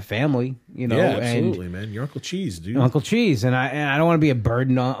still, I have a family. You know. Yeah, absolutely, man. You're Uncle Cheese, dude. Uncle Cheese, and I don't want to be a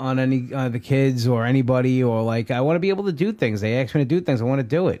burden on any the kids or anybody, or like I want to be able to do things. They ask me to do things. I want to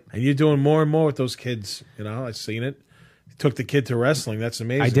do it. And you're doing more and more with those kids. You know, I've seen it. You took the kid to wrestling. That's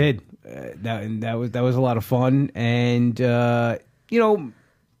amazing. I did. That was a lot of fun, and you know,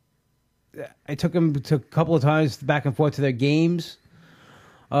 I took him to a couple of times back and forth to their games.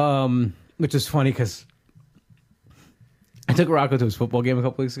 Which is funny because I took Rocco to his football game a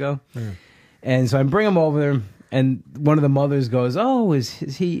couple weeks ago, and so I bring him over there, and one of the mothers goes, "Oh, is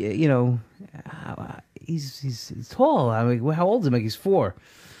he? You know, he's tall. I'm like, well, how old is he? I'm like, he's 4."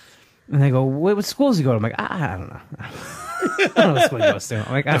 And they go, "What school does he go to?" I'm like, I don't know. I don't know what school he goes to.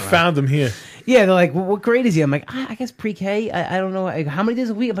 I'm like, I found him here. Yeah, they're like, well, what grade is he? I'm like, I guess pre-K. I don't know. Like, how many days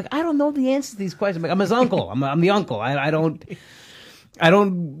a week? I'm like, I don't know the answer to these questions. I'm like, I'm his uncle. I'm the uncle. I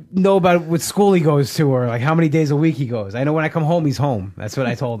don't know about what school he goes to or like how many days a week he goes. I know when I come home, he's home. That's what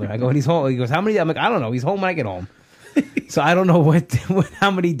I told her. I go, when he's home, he goes, how many? I'm like, I don't know. He's home when I get home. So I don't know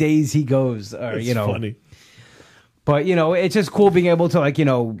how many days he goes, or That's you know. Funny. But you know, it's just cool being able to, like, you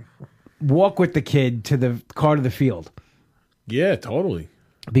know, walk with the kid to the car to the field. Yeah, totally.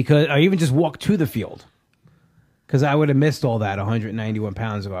 Because or even just walk to the field. Because I would have missed all that 191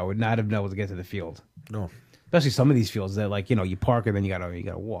 pounds ago. I would not have been able to get to the field. No. Especially some of these fields that, like, you know, you park and then you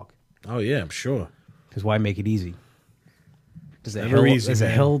gotta walk. Oh yeah, I'm sure. Because why make it easy? There's Never a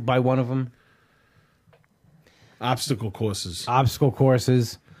hill by one of them. Obstacle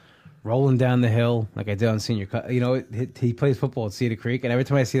courses. Rolling down the hill like I did on Senior Cut. You know, he plays football at Cedar Creek, and every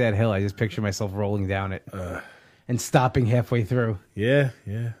time I see that hill, I just picture myself rolling down it and stopping halfway through. Yeah,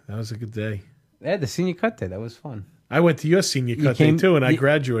 that was a good day. Yeah, the Senior Cut Day, that was fun. I went to your Senior Cut Day too, and I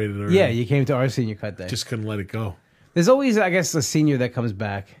graduated already. Yeah, you came to our Senior Cut Day. Just couldn't let it go. There's always, I guess, a senior that comes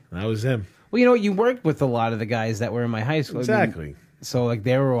back. That was him. Well, you know, you worked with a lot of the guys that were in my high school. Exactly. I mean, so, like,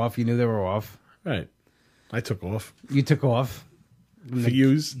 they were off. You knew they were off. Right. I took off. You took off.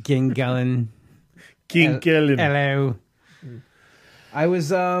 Fuse. Gingellen. Hello. I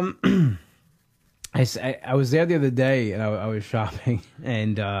was I was there the other day, and I was shopping,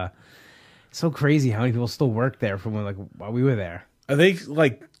 and so crazy how many people still work there from while we were there. Are they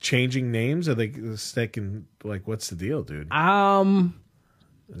like changing names? Are they sticking like what's the deal, dude?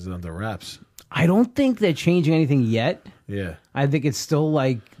 Is it under wraps? I don't think they're changing anything yet. Yeah. I think it's still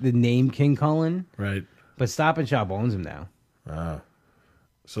like the name King Cullen. Right. But Stop and Shop owns him now.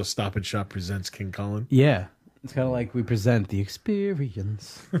 So Stop and Shop presents King Cullen? Yeah. It's kind of like we present the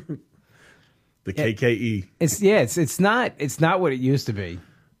experience. The KKE. It's not what it used to be.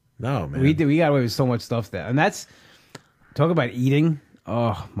 No, man. We got away with so much stuff there, and that's talk about eating.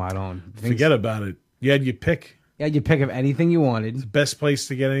 Oh, my own. Forget about it. You had your pick. Yeah, you pick up anything you wanted. It's the best place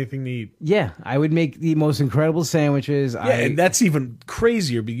to get anything to eat. Yeah, I would make the most incredible sandwiches. Yeah, and that's even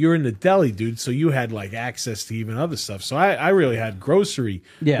crazier. But you're in the deli, dude, so you had like access to even other stuff. So I really had grocery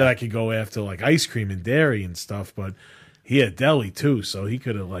that I could go after, like ice cream and dairy and stuff. But he had deli too, so he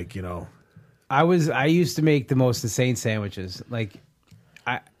could have like I used to make the most insane sandwiches. Like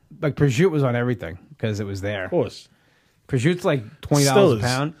prosciutto was on everything because it was there. Of course, prosciutto's like $20 a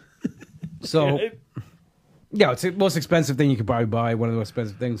pound. So. Yeah, it's the most expensive thing you could probably buy. One of the most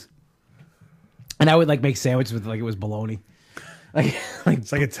expensive things. And I would like make sandwiches with like it was bologna, like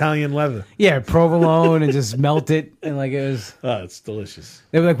it's like Italian leather. Yeah, provolone and just melt it and like it was. Oh, it's delicious.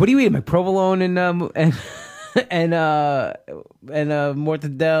 They were like, "What do you eat?" I'm like provolone and mortadella,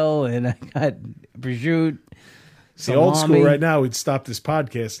 and I got prosciutto. The old school right now, we'd stop this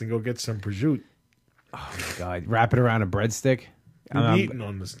podcast and go get some prosciutto. Oh my god! Wrap it around a breadstick. We'd be eating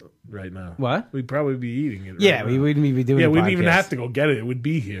on this right now. What? We'd probably be eating it. Yeah, we wouldn't even be doing. Yeah, we didn't even have to go get it. It would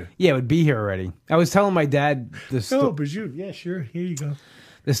be here. Yeah, it would be here already. I was telling my dad this. Oh, prosciutto. Yeah, sure. Here you go.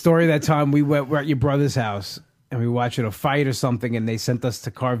 The story that time we're at your brother's house and we were watching a fight or something, and they sent us to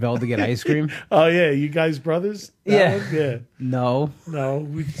Carvel to get ice cream. Oh yeah, you guys brothers? Yeah. No,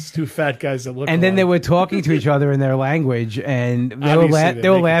 we just two fat guys that look. And then they were talking to each other in their language, and they were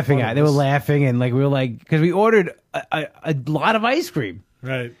laughing, and like we were like, because we ordered a lot of ice cream.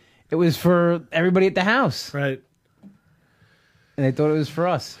 Right. It was for everybody at the house. Right. And they thought it was for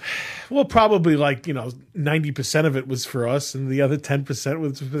us. Well, probably 90% of it was for us, and the other 10%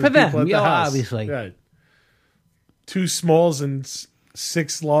 was for the them. people at the house. Obviously. Right. 2 smalls and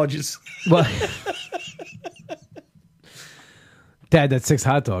 6 larges. Well, Dad, that's 6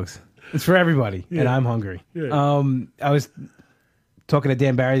 hot dogs. It's for everybody, and I'm hungry. Yeah. I was talking to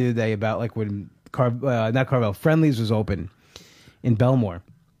Dan Barry the other day about like when not Carvel, Friendly's was open in Belmore.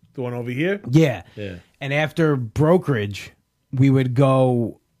 The one over here? Yeah. Yeah. And after brokerage, we would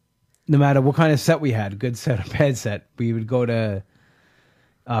go, no matter what kind of set we had, good set or bad set, we would go to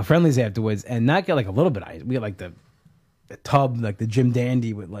Friendly's afterwards and not get like a little bit of ice. We had like the tub, like the Jim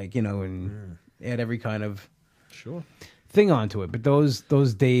Dandy with and add every kind of thing onto it. But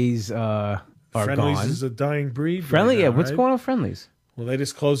those days are Friendly's gone. is a dying breed. Friendly, right now, what's right? going on with Friendly's? Well, they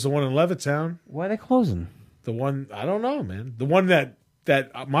just closed the one in Levittown. Why are they closing? The one, I don't know, man. The one that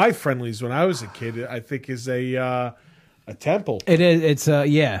my Friendly's when I was a kid, I think is a temple. It is. It's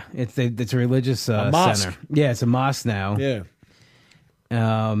it's a religious mosque. center. Yeah, it's a mosque now. Yeah.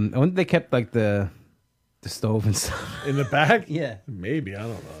 I wonder if they kept like the stove and stuff in the back. Yeah, maybe, I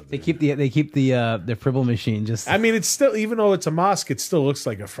don't know. Dude. They keep the fribble machine. Just I mean, it's still, even though it's a mosque, it still looks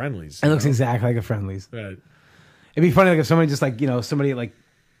like a Friendly's. It looks exactly like a Friendly's. Right. It'd be funny like if somebody just somebody like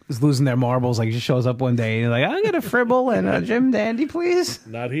is losing their marbles, like just shows up one day and they're like, I get a fribble and a Jim Dandy, please.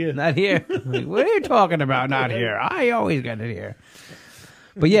 Not here. Not here. Like, what are you talking about? Not here. I always get it here.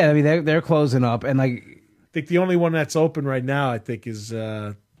 But yeah, I mean they're closing up, and like I think the only one that's open right now, I think, is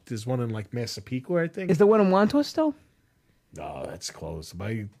there's one in like Massapequa, I think. Is the one in Wantos still? No, that's closed.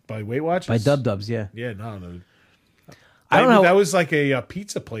 By Weight Watchers? By Dub Dubs, yeah. Yeah, no. I don't know. That was like a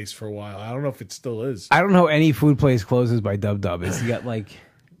pizza place for a while. I don't know if it still is. I don't know any food place closes by Dub Dub. It's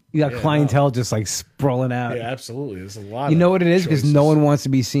you got clientele just like sprawling out. Yeah, absolutely. There's a lot. You know what it is? Because choices. no one wants to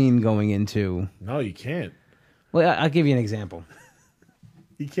be seen going into. No, you can't. Well, I'll give you an example.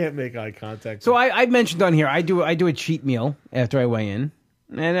 You can't make eye contact. So I mentioned on here I do a cheat meal after I weigh in,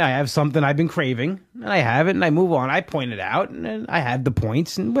 and I have something I've been craving, and I have it, and I move on. I point it out, and then I have the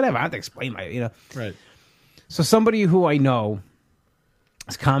points, and whatever. I have to explain Right. So somebody who I know,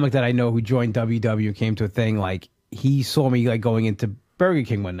 this comic that I know who joined WW came to a thing, like he saw me like going into Burger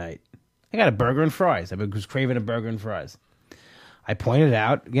King one night. I got a burger and fries. I was craving a burger and fries. I pointed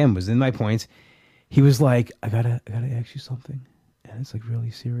out, again, was in my points. He was like, I gotta ask you something. And it's like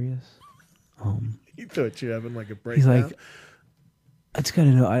really serious. He thought you were having like a breakdown. He's like, I just gotta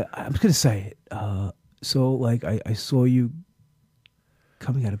know, I'm just gonna say it. So like I saw you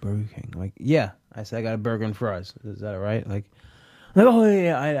coming out of Burger King. I'm like, yeah. I said I got a burger and fries. Is that all right? Like oh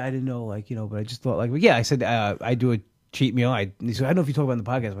yeah, I didn't know, but I just thought like, yeah. I said I do a cheat meal. He said, I don't know if you talk about it in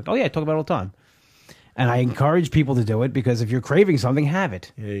the podcast. I'm like, oh yeah, I talk about it all the time. And I encourage people to do it because if you're craving something, have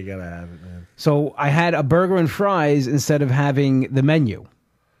it. Yeah, you gotta have it, man. So I had a burger and fries instead of having the menu,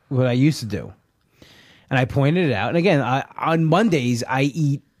 what I used to do. And I pointed it out. And again, on Mondays, I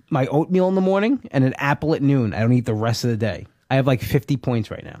eat my oatmeal in the morning and an apple at noon. I don't eat the rest of the day. I have like 50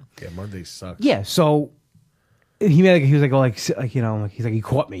 points right now. Yeah, Monday sucks. Yeah, so he was like, he's like, he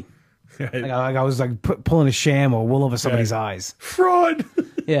caught me. Like I was like pulling a sham or wool over somebody's eyes. Fraud.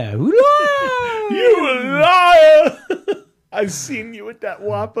 Yeah. You a liar. I've seen you at that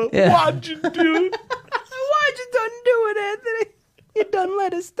Whopper. Yeah. What'd you do? Why'd you done do it, Anthony? You done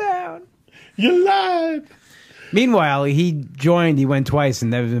let us down. You lied. Meanwhile, he joined, he went twice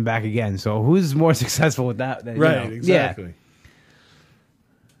and never been back again. So who's more successful with that? Right, exactly. Yeah.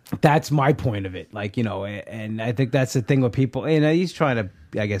 That's my point of it. Like, and I think that's the thing with people. And he's trying to,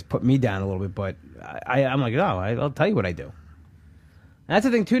 I guess, put me down a little bit, but I'm like, no, I'll tell you what I do. And that's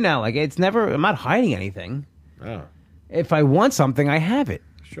the thing too now. Like, I'm not hiding anything. Oh. If I want something, I have it.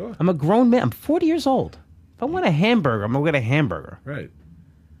 Sure. I'm a grown man. I'm 40 years old. If I want a hamburger, I'm going to get a hamburger. Right.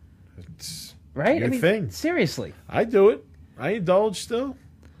 It's Right? your thing. Seriously. I do it. I indulge still.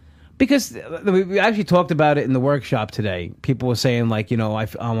 Because we actually talked about it in the workshop today. People were saying, like, I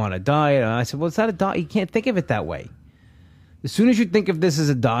want a diet. And I said, well, it's not a diet. You can't think of it that way. As soon as you think of this as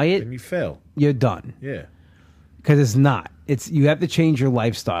a diet, And you fail. you're done. Yeah. Because it's not. You have to change your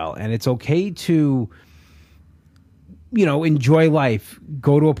lifestyle. And it's okay to, enjoy life,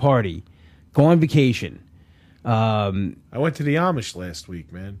 go to a party, go on vacation. I went to the Amish last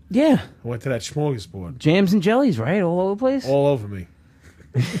week, man. Yeah. I went to that smorgasbord. Jams and jellies, right? All over the place? All over me.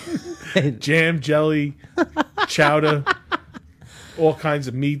 Jam, jelly, chowder, all kinds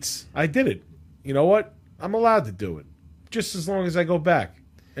of meats. I did it. You know what? I'm allowed to do it. Just as long as I go back.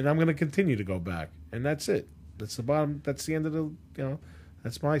 And I'm going to continue to go back. And that's it. That's the bottom. That's the end of the,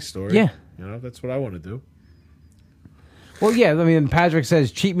 that's my story. Yeah. That's what I want to do. Well, yeah, I mean, Patrick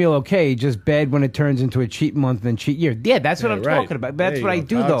says cheat meal okay, just bad when it turns into a cheat month and cheat year. Yeah, that's what I'm talking about. That's what I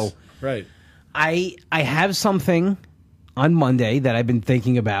do, though. Right. I have something on Monday that I've been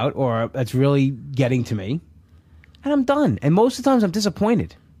thinking about or that's really getting to me, and I'm done. And most of the times I'm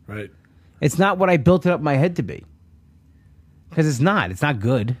disappointed. Right. It's not what I built it up in my head to be. Because it's not. It's not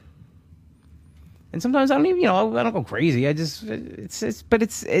good. And sometimes I don't even, I don't go crazy. I just, it's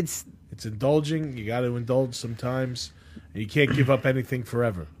indulging. You got to indulge sometimes. And you can't give up anything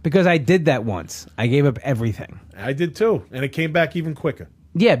forever. Because I did that once. I gave up everything. I did too. And it came back even quicker.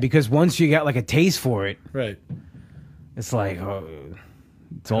 Yeah, because once you got like a taste for it, right? It's like,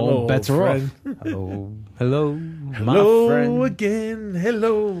 it's all bets are off. Hello, hello, my friend. Again.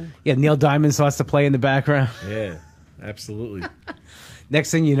 Hello. Yeah, Neil Diamond starts to play in the background. Yeah, absolutely.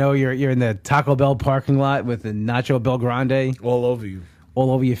 Next thing you know, you're in the Taco Bell parking lot with the Nacho Bel Grande all over you,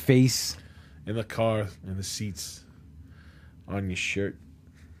 all over your face, in the car, in the seats. On your shirt.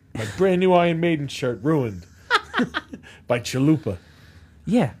 My brand new Iron Maiden shirt ruined by Chalupa.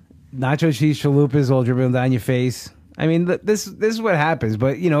 Yeah. Nacho cheese chalupas all dribbling down your face. I mean, this is what happens.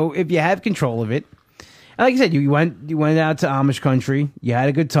 But, if you have control of it. And like I said, you went out to Amish country. You had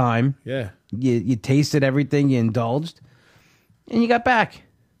a good time. Yeah. You tasted everything. You indulged. And you got back.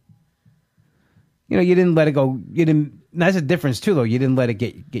 You didn't let it go. That's a difference, too, though. You didn't let it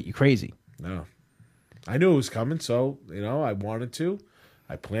get you crazy. No. I knew it was coming, so, I wanted to.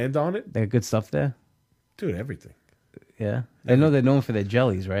 I planned on it. They got good stuff there? Dude, everything. Yeah. I know they're known for their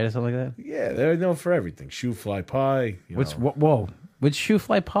jellies, right? Or something like that? Yeah, they're known for everything. Shoe fly pie. Which shoe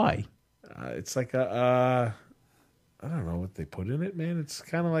fly pie? It's like I don't know what they put in it, man. It's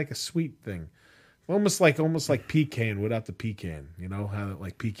kind of like a sweet thing. Almost like pecan without the pecan. You know how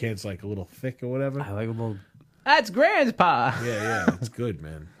like pecan's like a little thick or whatever? I like a little... That's grandpa! Yeah, it's good,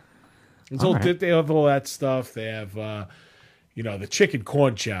 man. They have all that stuff. They have, the chicken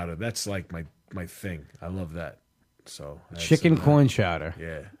corn chowder. That's like my thing. I love that. So chicken corn chowder.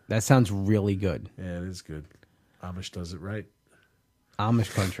 Yeah, that sounds really good. Yeah, it is good. Amish does it right.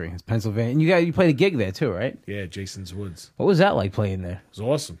 Amish country, it's Pennsylvania. And you played a gig there too, right? Yeah, Jason's Woods. What was that like playing there? It was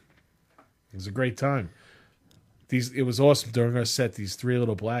awesome. It was a great time. It was awesome during our set. These three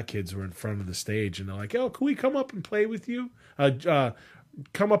little black kids were in front of the stage, and they're like, "Oh, can we come up and play with you?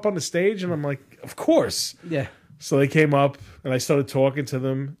 Come up on the stage," and I'm like, "Of course." Yeah. So they came up, and I started talking to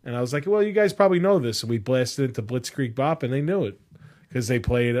them, and I was like, "Well, you guys probably know this." And we blasted into Blitzkrieg Bop, and they knew it because they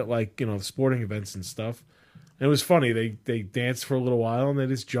played at sporting events and stuff. And it was funny. They danced for a little while, and they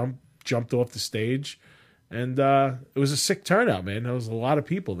just jumped off the stage, and it was a sick turnout, man. There was a lot of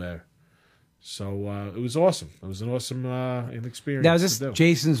people there, so it was awesome. It was an awesome experience. Now, is this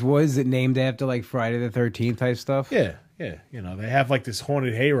Jason's Woods that named after like Friday the 13th type stuff? Yeah. Yeah, they have like this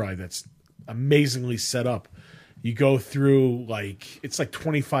haunted hayride that's amazingly set up. You go through it's like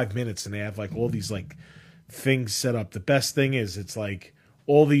 25 minutes, and they have like all these like things set up. The best thing is it's like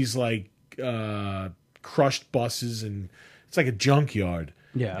all these like crushed buses, and it's like a junkyard.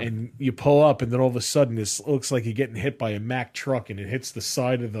 Yeah, and you pull up, and then all of a sudden this looks like you're getting hit by a Mack truck, and it hits the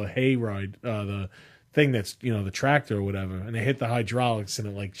side of the hayride, thing that's, the tractor or whatever, and they hit the hydraulics and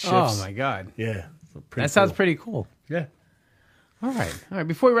it like shifts. Oh my God. Yeah. That sounds pretty cool. Yeah. All right.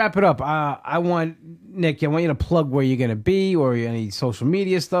 Before we wrap it up, I want you to plug where you're going to be or any social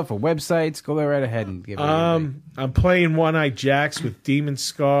media stuff or websites. Go right ahead and give it. I'm playing One Eye Jacks with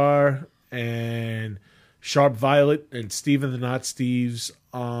DemonScar and Sharp Violet and Steven the Not Steves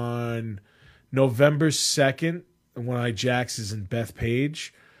on November 2nd. One Eye Jacks is in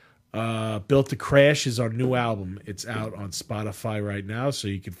Bethpage. Built to Crash is our new album. It's out on Spotify right now, so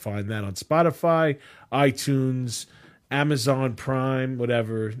you can find that on Spotify, iTunes, Amazon Prime,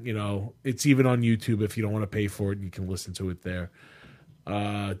 whatever. It's even on YouTube if you don't want to pay for it. You can listen to it there.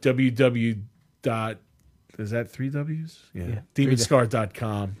 www. Is that 3 W's? Yeah.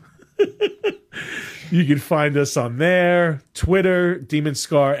 DemonScar.com. You can find us on there. Twitter,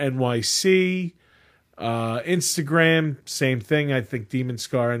 DemonScar NYC. Instagram, same thing. I think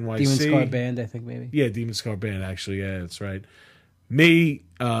DemonScar NYC. DemonScar Band, I think maybe. Yeah, DemonScar Band, actually. Yeah, that's right. Me,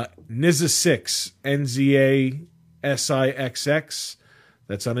 Nizza6, NZASIXX.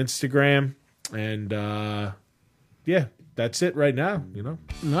 That's on Instagram. And, yeah, that's it right now, All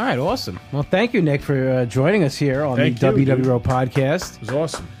right, awesome. Well, thank you, Nick, for joining us here on the WWBro podcast. It was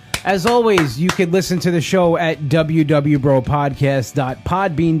awesome. As always, you could listen to the show at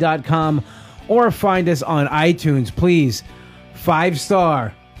www.bropodcast.podbean.com or find us on iTunes. Please,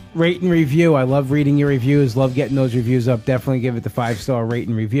 5-star rate and review. I love reading your reviews. Love getting those reviews up. Definitely give it the 5-star rate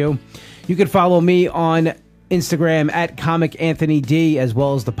and review. You can follow me on Instagram at Comic Anthony D, as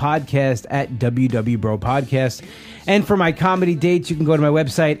well as the podcast at WWBro Podcast. And for my comedy dates, you can go to my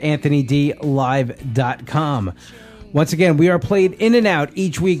website, anthonydlive.com. Once again, we are played in and out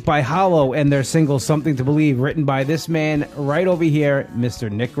each week by Hollow and their single Something to Believe, written by this man right over here,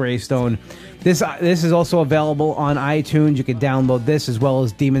 Mr. Nick Greystone. This is also available on iTunes. You can download this as well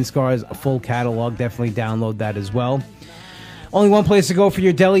as DemonScar's full catalog. Definitely download that as well. Only one place to go for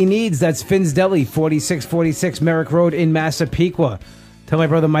your deli needs. That's Finn's Deli, 4646 Merrick Road in Massapequa. Tell my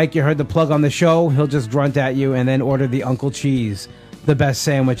brother Mike you heard the plug on the show. He'll just grunt at you and then order the Uncle Cheese, the best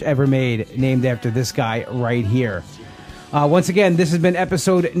sandwich ever made, named after this guy right here. Once again, this has been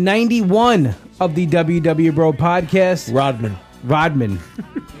episode 91 of the WWBro podcast. Rodman.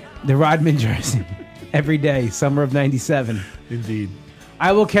 The Rodman jersey. Every day, summer of 97. Indeed.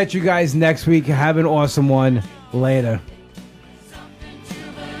 I will catch you guys next week. Have an awesome one. Later.